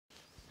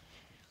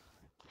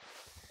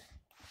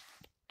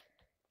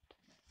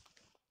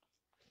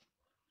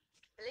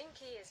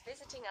Blinky is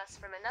visiting us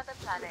from another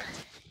planet.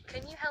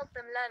 Can you help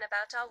them learn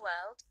about our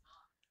world?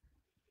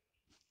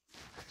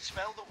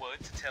 Spell the word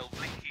to tell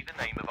Blinky the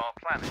name of our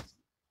planet.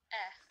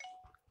 F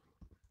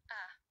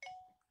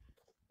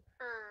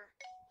A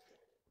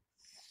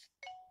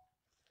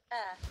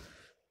Earth.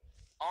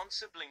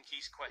 Answer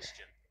Blinky's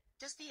question.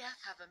 Does the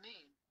Earth have a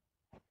moon?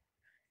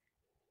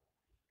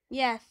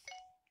 Yes.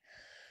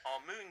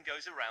 Our moon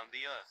goes around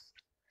the Earth.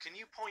 Can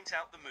you point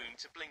out the moon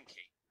to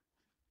Blinky?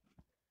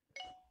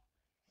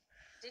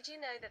 Did you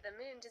know that the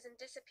moon doesn't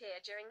disappear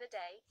during the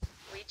day?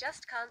 We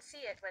just can't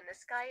see it when the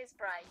sky is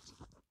bright.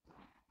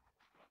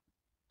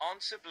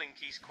 Answer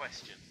Blinky's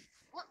question.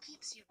 What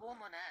keeps you warm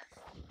on Earth?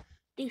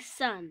 The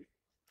sun.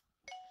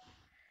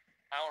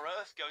 Our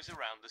Earth goes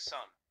around the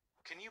sun.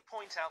 Can you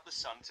point out the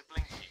sun to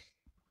Blinky?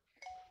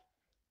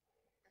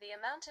 The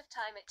amount of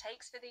time it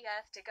takes for the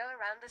Earth to go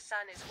around the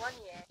sun is 1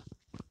 year.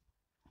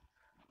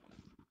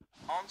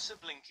 Answer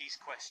Blinky's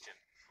question.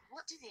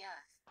 What do the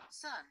Earth,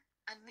 sun,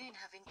 and moon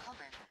have in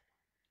common?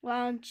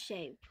 Round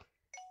shape.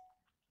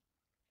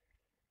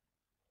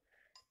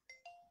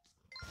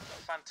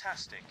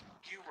 Fantastic.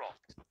 You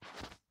rocked.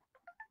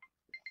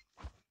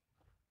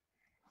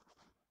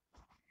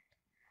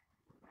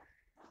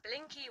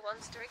 Blinky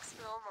wants to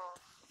explore more.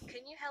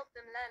 Can you help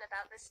them learn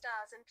about the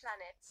stars and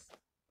planets?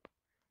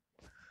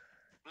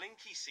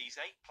 Blinky sees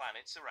 8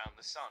 planets around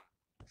the sun.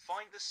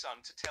 Find the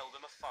sun to tell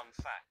them a fun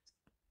fact.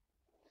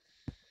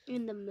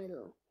 In the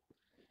middle.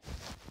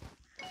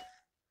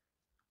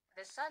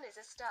 The sun is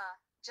a star,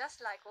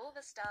 just like all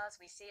the stars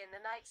we see in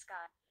the night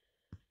sky.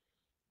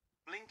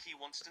 Blinky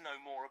wants to know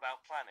more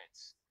about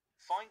planets.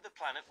 Find the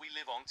planet we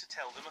live on to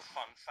tell them a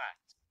fun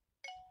fact.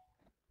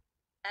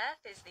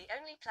 Earth is the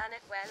only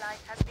planet where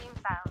life has been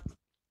found.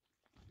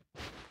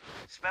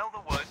 Spell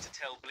the word to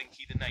tell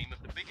Blinky the name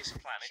of the biggest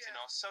planet in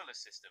our solar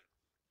system.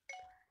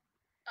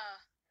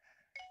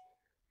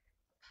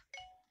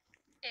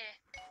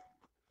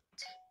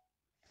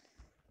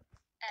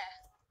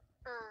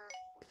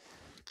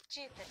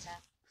 Jupiter.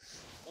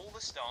 All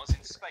the stars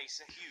in space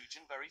are huge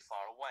and very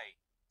far away.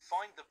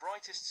 Find the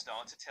brightest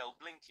star to tell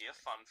Blinky a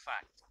fun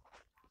fact.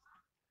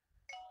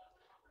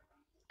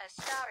 A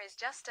star is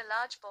just a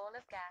large ball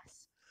of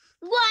gas.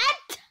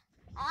 What?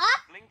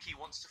 Blinky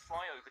wants to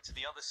fly over to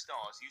the other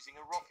stars using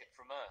a rocket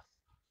from Earth.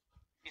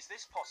 Is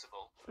this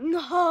possible?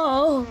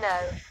 No. No,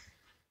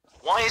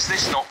 Why is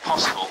this not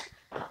possible?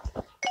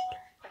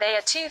 they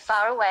are too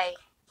far away.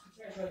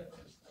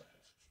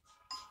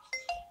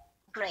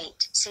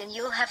 Great, soon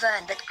you'll have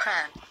earned that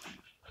crown.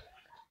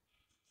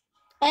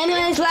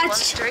 Anyways, Blinky wants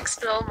let's... to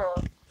explore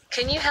more.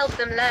 Can you help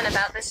them learn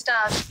about the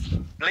stars?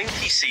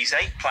 Blinky sees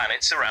 8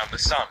 planets around the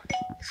sun.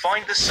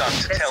 Find the sun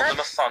to The tell sun- them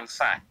a fun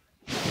fact.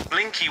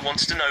 Blinky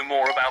wants to know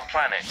more about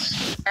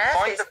planets. Earth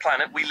Find is- the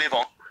planet we live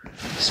on.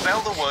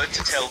 Spell the word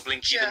to tell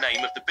Blinky the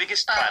name of the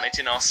biggest planet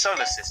in our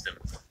solar system.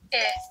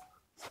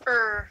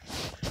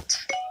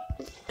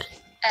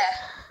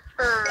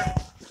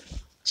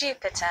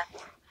 Jupiter.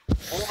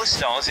 All the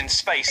stars in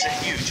space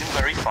are huge and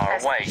very far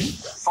away.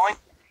 Find...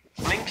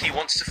 Blinky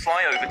wants to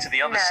fly over to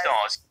the other No.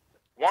 stars.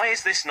 Why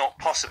is this not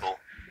possible?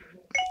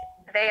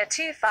 They are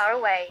too far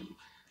away.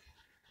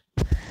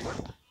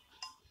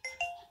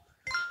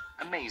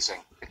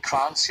 Amazing. The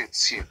crown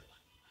suits you.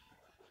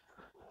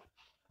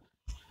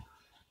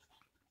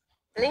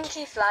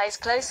 Blinky flies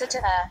closer to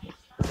Earth.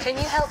 Can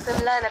you help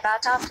them learn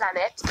about our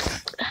planet?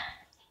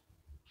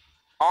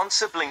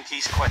 Answer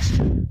Blinky's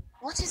question.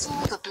 What is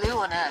all the blue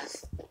on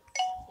Earth?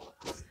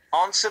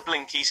 Answer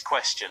Blinky's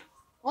question.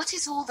 What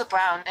is all the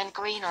brown and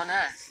green on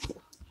Earth?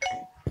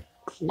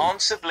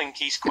 Answer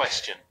Blinky's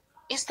question.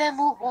 Is there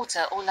more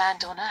water or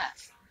land on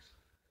Earth?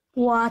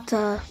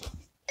 Water.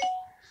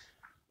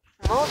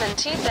 More than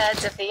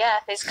 2/3 of the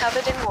Earth is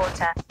covered in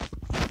water.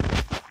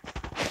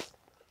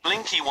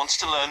 Blinky wants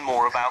to learn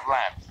more about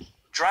land.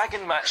 Drag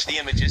and match the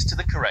images to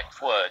the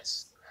correct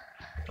words.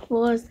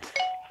 Was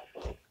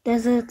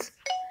desert.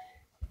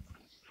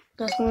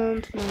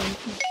 Doesn't.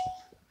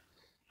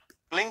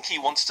 Blinky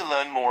wants to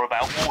learn more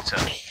about water.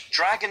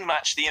 Drag and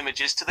match the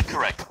images to the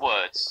correct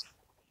words.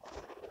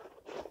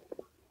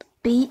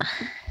 The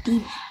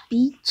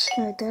beach.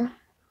 Either.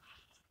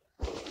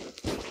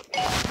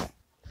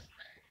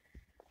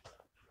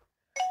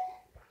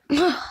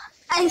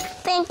 I'm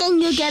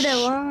thinking you get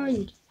it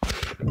wrong.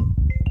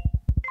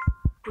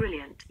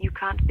 Brilliant, you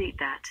can't beat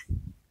that.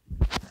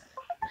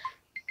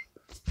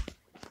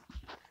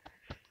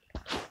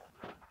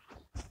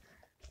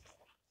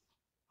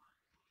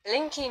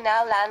 Blinky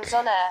now lands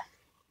on Earth.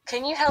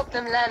 Can you help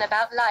them learn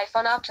about life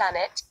on our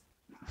planet?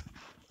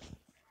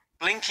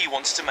 Blinky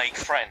wants to make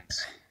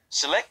friends.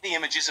 Select the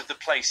images of the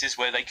places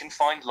where they can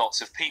find lots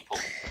of people.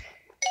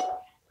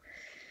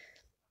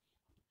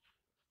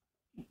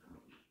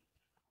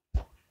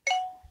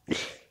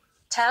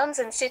 Towns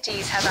and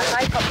cities have a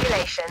high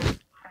population.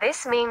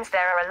 This means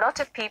there are a lot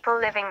of people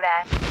living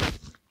there.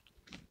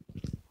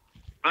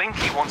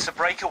 Blinky wants a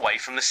break away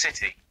from the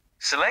city.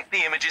 Select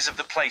the images of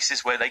the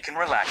places where they can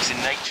relax in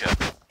nature.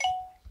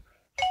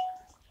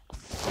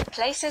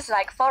 Places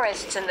like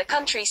forests and the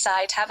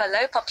countryside have a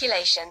low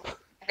population.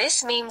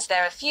 This means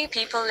there are few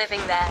people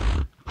living there.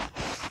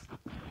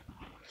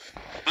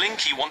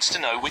 Blinky wants to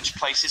know which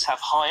places have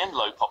high and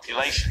low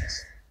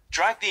populations.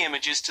 Drag the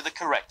images to the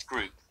correct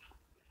group.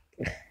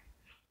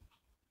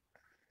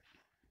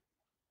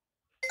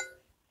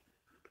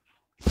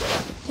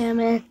 Damn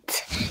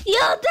it.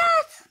 Yo,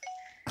 that's...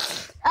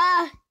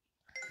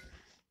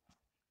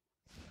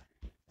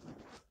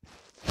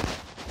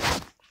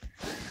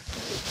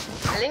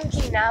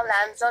 Blinky now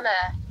lands on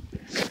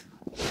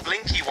Earth.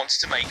 Blinky wants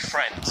to make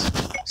friends.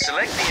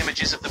 Select the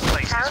images of the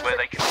places where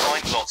they can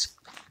find lots.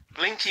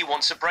 Blinky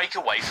wants a break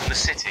away from the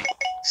city.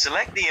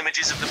 Select the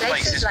images of the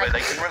places where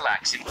they can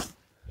relax in.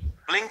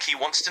 Blinky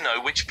wants to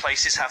know which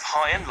places have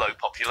high and low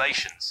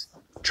populations.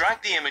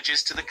 Drag the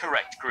images to the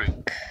correct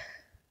group.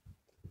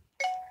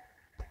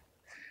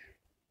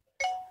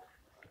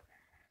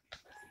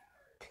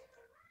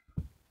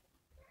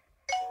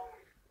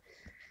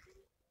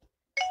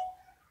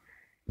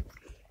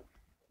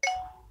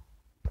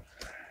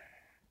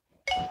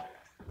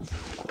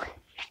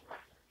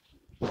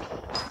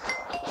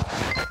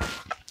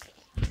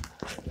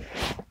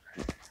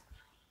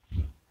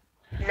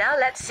 Now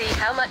let's see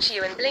how much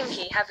you and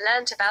Blinky have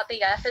learnt about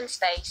the Earth and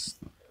space.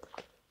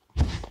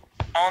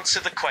 Answer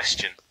the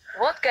question.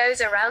 What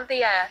goes around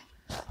the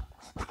Earth?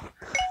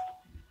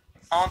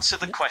 Answer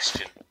the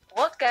question.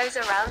 What goes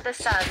around the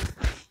Sun?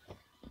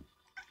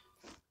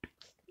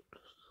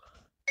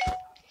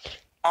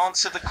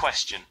 Answer the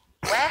question.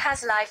 Where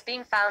has life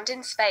been found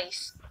in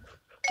space?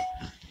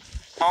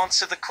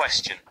 Answer the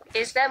question.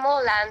 Is there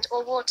more land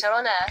or water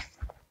on Earth?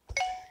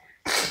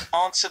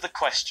 Answer the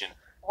question.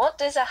 What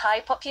does a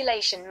high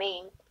population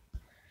mean?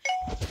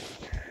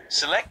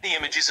 Select the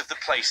images of the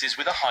places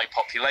with a high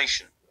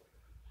population.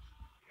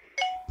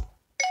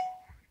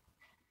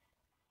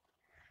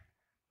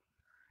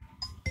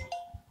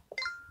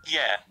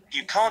 Yeah,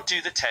 you can't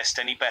do the test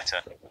any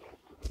better.